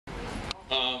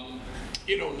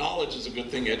You know, knowledge is a good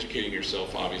thing. Educating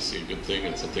yourself, obviously, a good thing.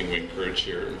 It's a thing we encourage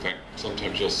here. In fact,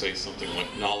 sometimes you'll say something like,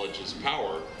 knowledge is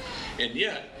power. And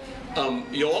yet,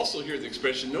 you'll also hear the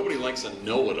expression, nobody likes a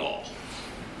know-it-all.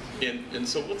 And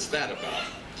so what's that about?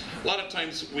 A lot of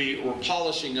times we're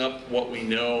polishing up what we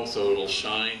know so it'll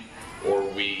shine, or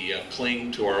we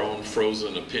cling to our own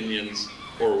frozen opinions,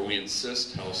 or we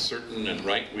insist how certain and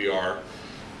right we are.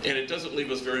 And it doesn't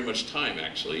leave us very much time,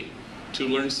 actually, to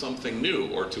learn something new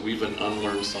or to even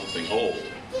unlearn something old.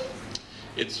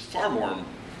 It's far more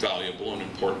valuable and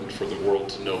important for the world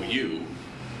to know you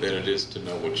than it is to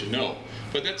know what you know.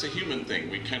 But that's a human thing.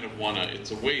 We kind of want to,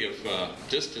 it's a way of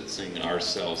distancing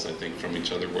ourselves, I think, from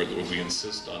each other, where we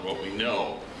insist on what we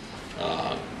know.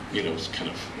 You know, it's kind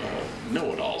of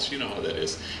know-it-alls. You know how that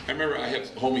is. I remember I have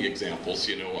homie examples.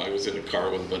 You know, I was in a car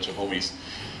with a bunch of homies,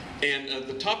 and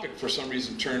the topic for some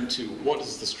reason turned to, what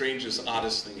is the strangest,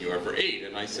 oddest thing you ever ate?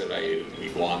 And I said I ate an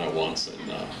iguana once,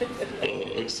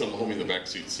 and some homie in the back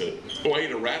seat said, oh, I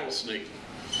ate a rattlesnake.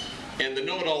 And the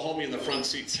know-it-all homie in the front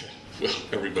seat said, well,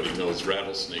 everybody knows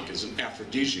rattlesnake is an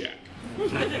aphrodisiac.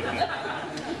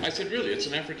 I said, really, it's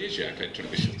an aphrodisiac? I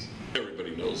turned to him,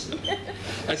 everybody knows that.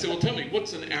 I said, well, tell me,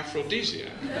 what's an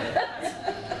aphrodisiac?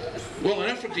 Well, an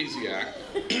aphrodisiac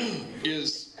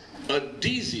is a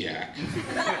desiac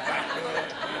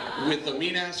with a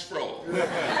mean-ass fro.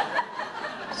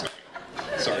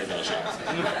 Sorry, no shots.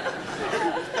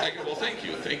 I go, well, thank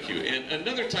you. And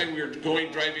another time we were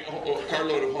driving, a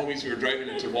carload of homies, we were driving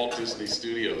into Walt Disney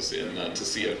Studios to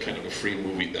see a kind of a free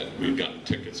movie that we'd gotten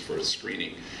tickets for a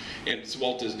screening. And it's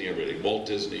Walt Disney everything, Walt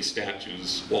Disney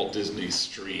statues, Walt Disney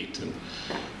Street, and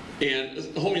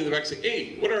the homie in the back said,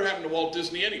 hey, whatever happened to Walt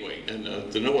Disney anyway? And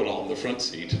the know-it-all in the front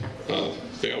seat,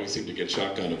 they always seem to get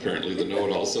shotgun, apparently, the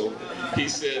know-it-all. So he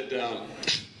said,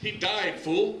 he died,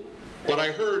 fool. But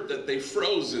I heard that they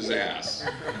froze his ass,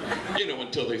 you know,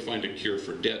 until they find a cure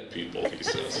for dead people, he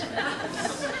says.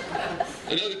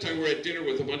 Another time we were at dinner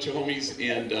with a bunch of homies,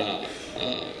 and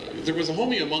there was a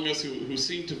homie among us who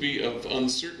seemed to be of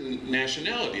uncertain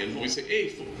nationality. And we say, hey,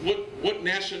 what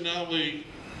nationality,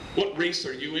 what race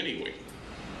are you anyway?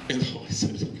 And the homie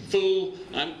said, fool,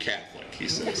 I'm Catholic, he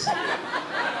says.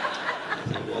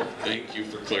 Well, thank you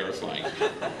for clarifying.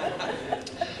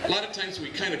 A lot of times we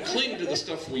kind of cling to the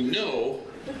stuff we know,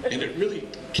 and it really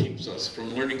keeps us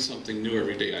from learning something new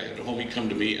every day. I had a homie come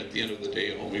to me at the end of the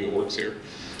day, a homie who works here,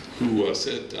 who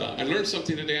said, I learned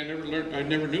something today I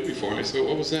never knew before. I said,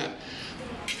 what was that?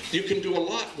 You can do a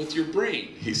lot with your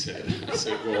brain, he said. I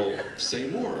said, well, say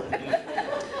more.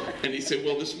 And he said,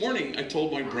 well, this morning I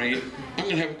told my brain, I'm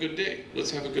going to have a good day.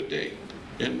 Let's have a good day.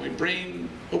 And my brain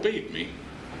obeyed me.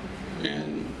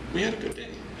 And we had a good day.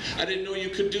 I didn't know you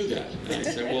could do that. And I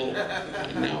said, well,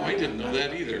 no, I didn't know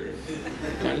that either.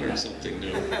 I learned something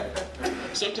new.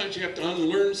 Sometimes you have to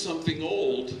unlearn something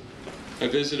old. I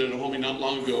visited a homie not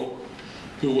long ago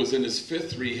who was in his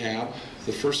 5th rehab.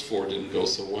 The first 4 didn't go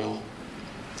so well.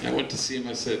 I went to see him.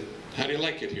 I said, how do you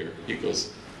like it here? He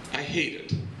goes, I hate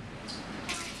it.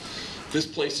 This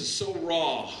place is so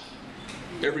raw.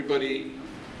 Everybody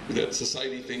that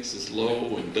society thinks is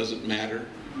low and doesn't matter,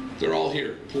 they're all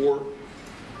here. Poor,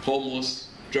 homeless,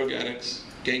 drug addicts,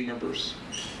 gang members.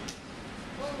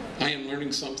 I am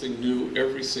learning something new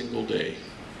every single day.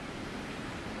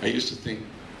 I used to think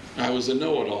I was a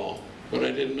know-it-all, but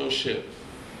I didn't know shit.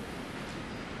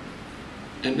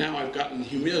 And now I've gotten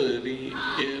humility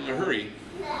in a hurry.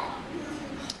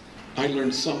 I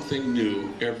learn something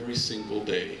new every single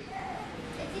day.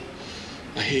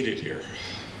 I hate it here.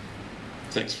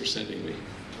 Thanks for sending me.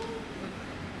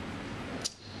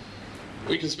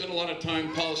 We can spend a lot of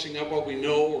time polishing up what we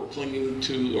know or clinging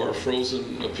to our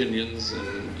frozen opinions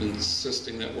and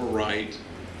insisting that we're right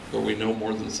or we know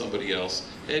more than somebody else.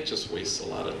 It just wastes a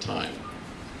lot of time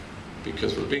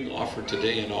because we're being offered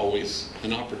today and always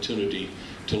an opportunity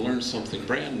to learn something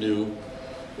brand new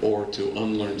or to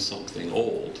unlearn something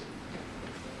old.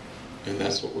 And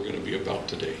that's what we're going to be about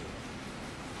today.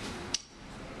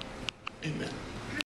 Amen.